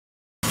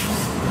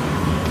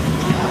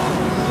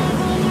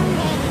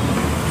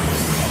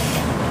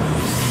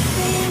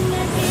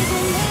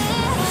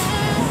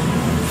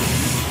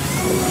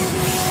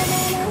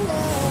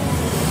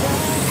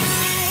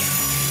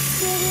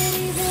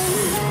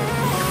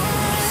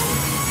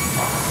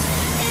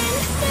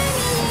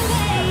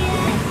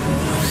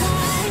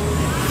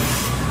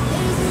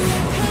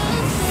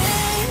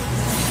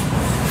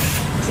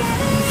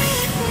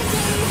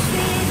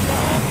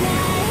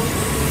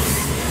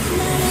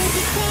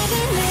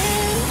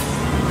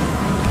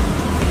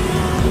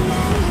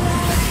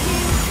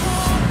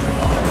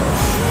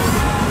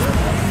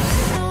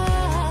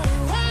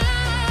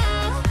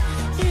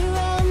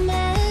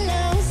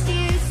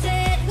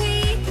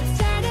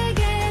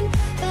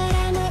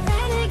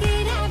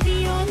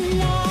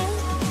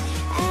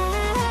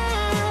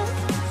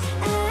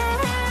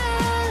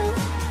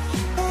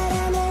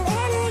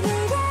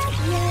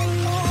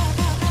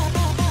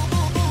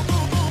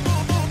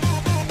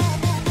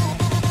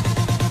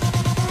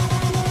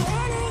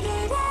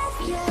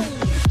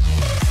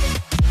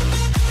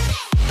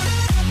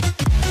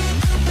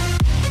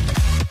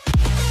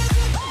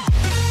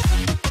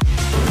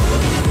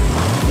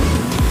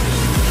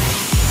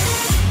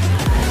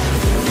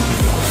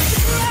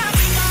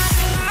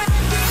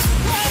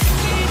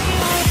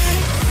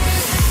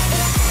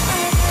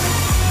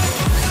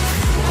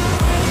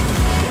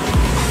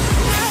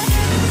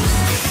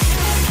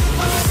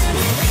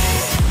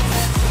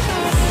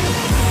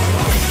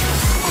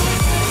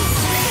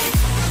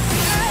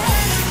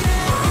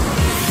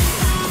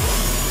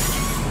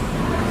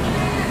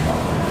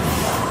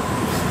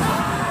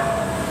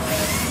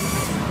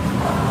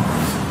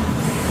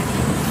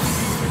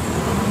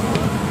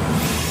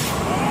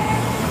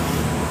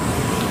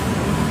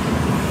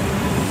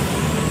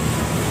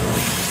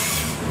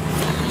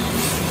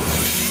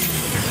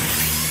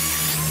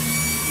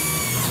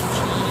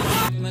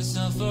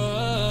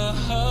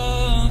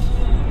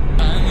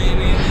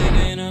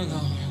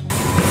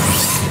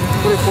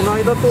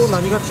だと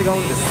何が違うん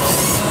ですか？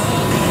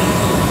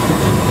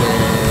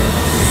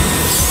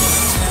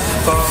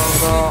他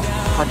が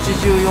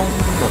84だっ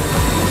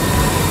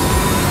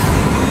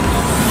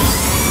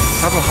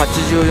た多分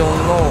84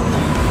の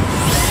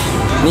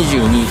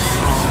22。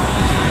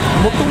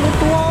もとも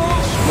とは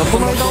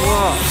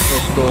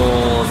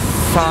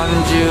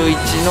31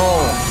の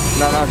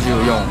74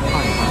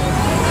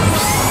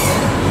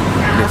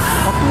です。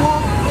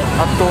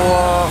あと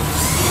は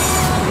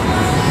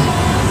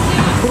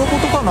プロボ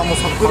とか何も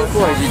迫力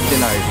はいじって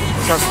ない。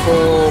車高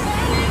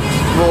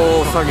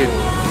を下げる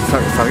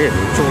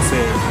調整、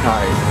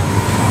はい、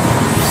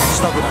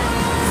下ぐら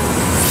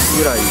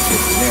いで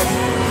すね。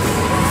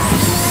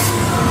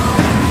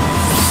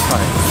は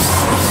い、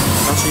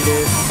らしい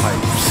です。はい、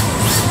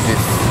で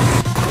す。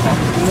バッ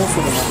クも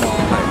そのま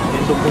ま、エ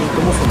ンドポイン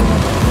トもそのま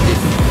まで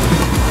す。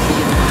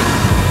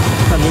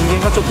人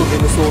間がちょっと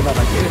眠そうなだ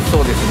け。そ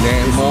うです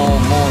ね。もう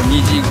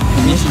2時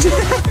目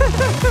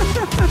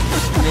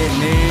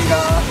が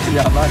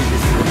やばいです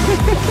よ。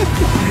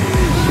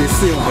で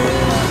すよね。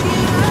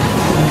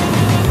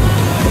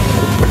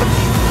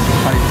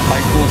はい、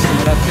開講しても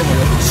らってもよ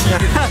ろしいで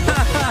すか？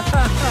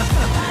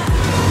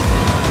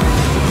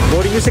ボ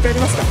ーリングして帰り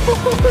ますか？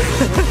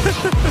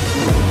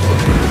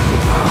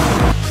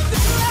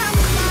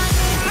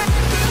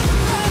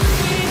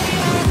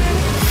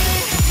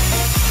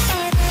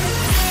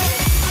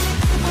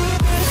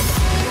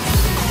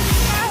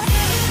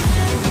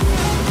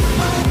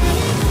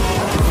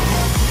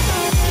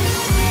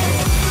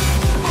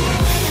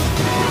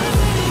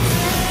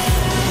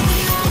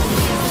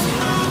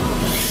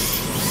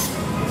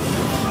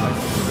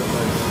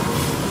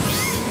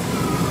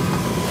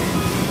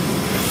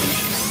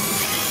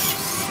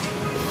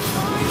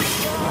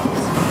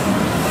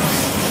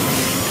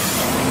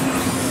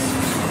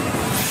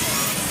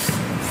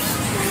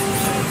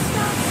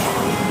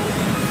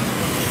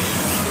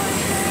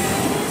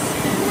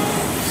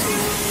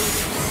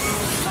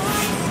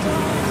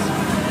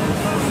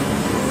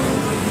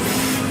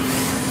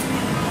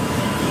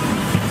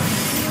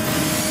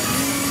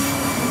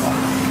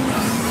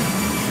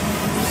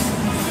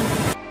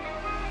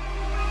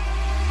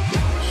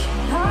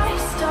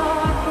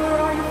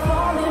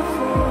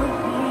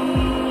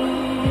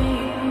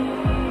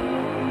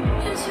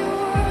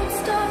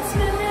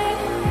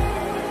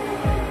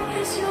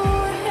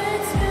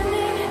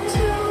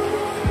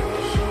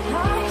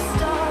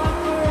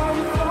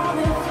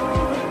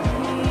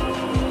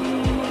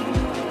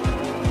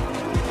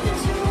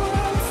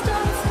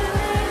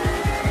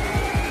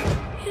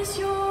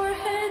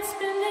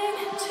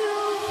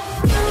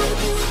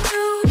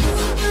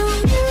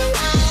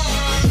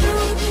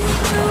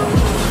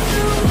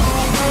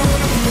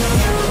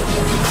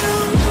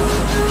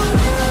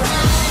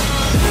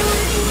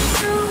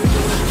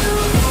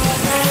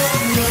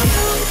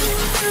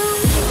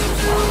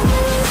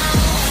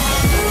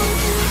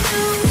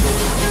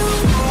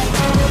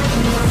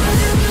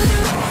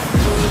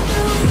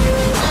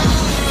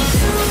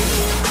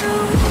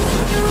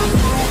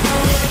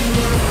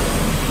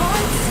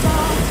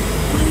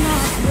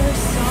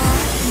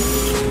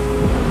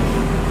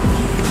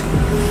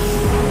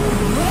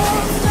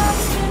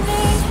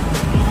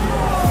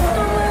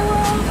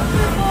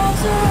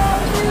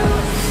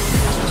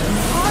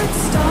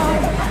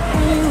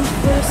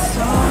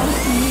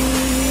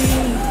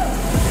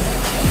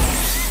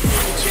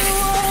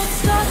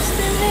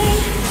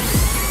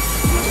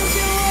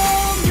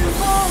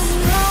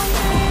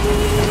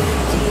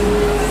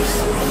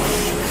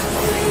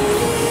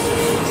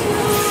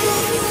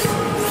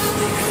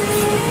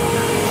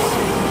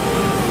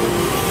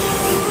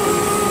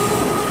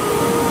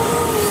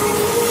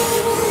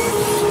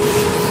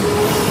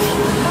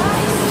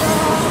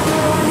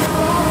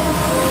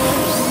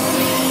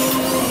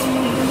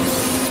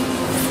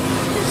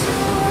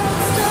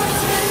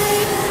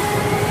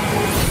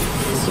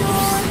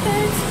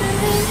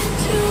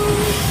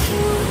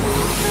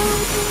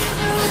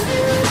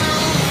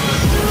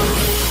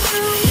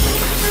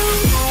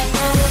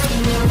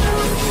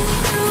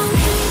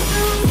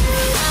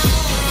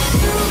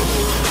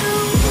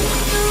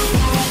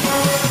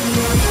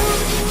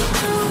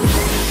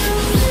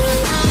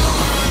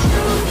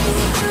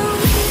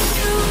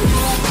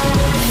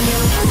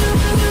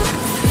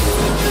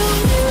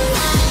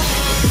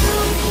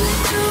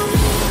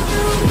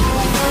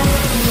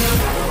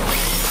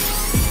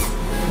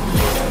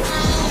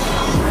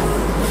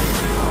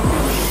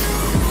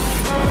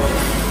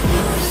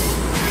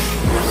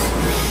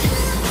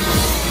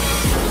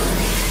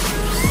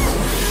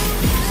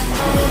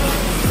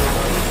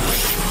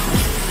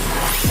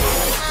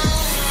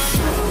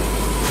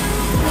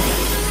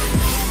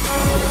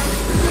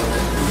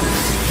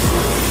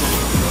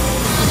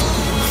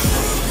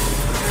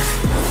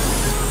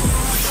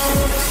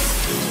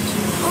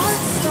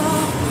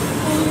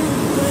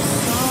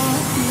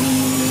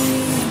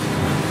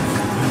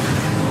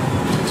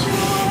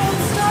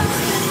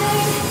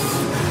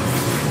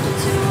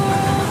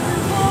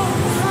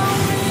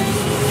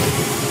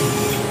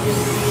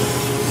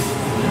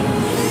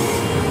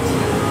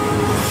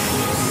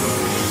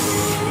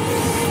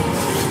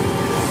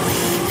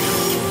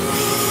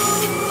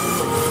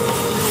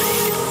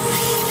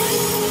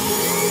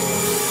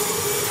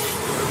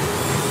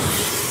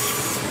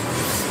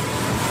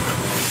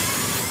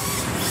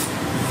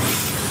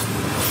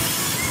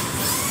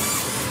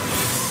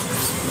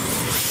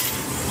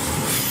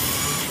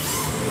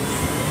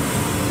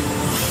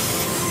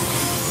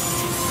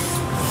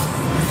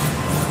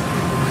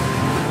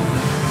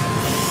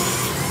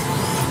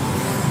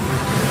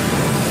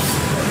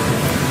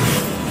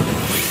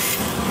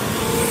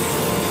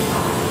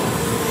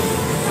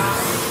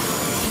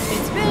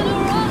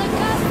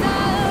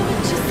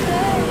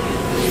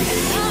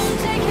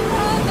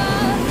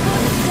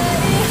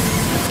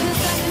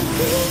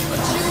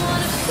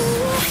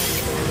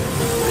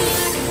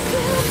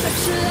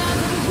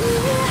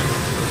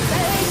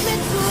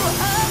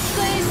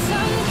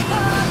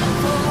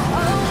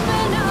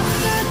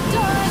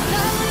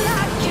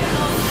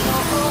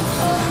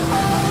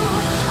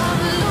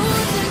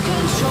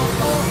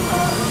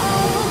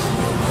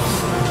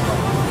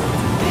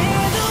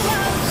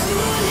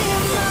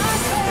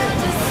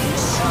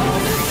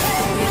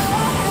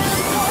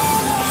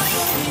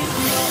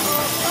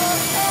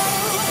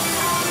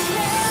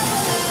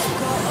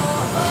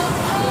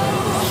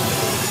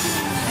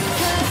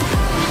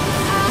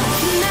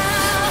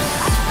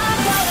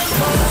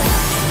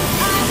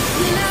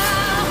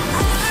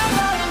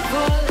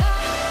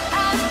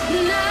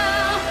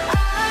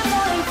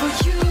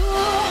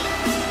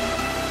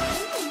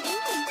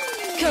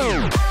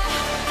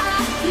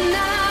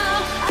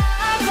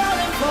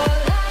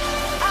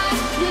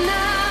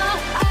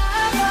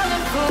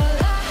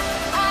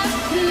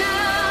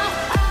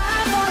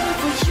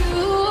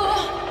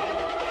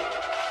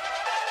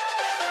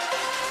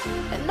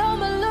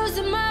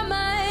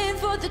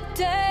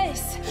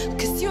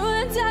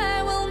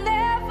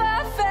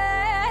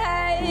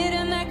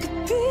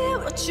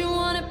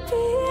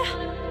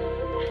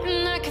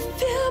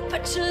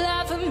 much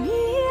love for me.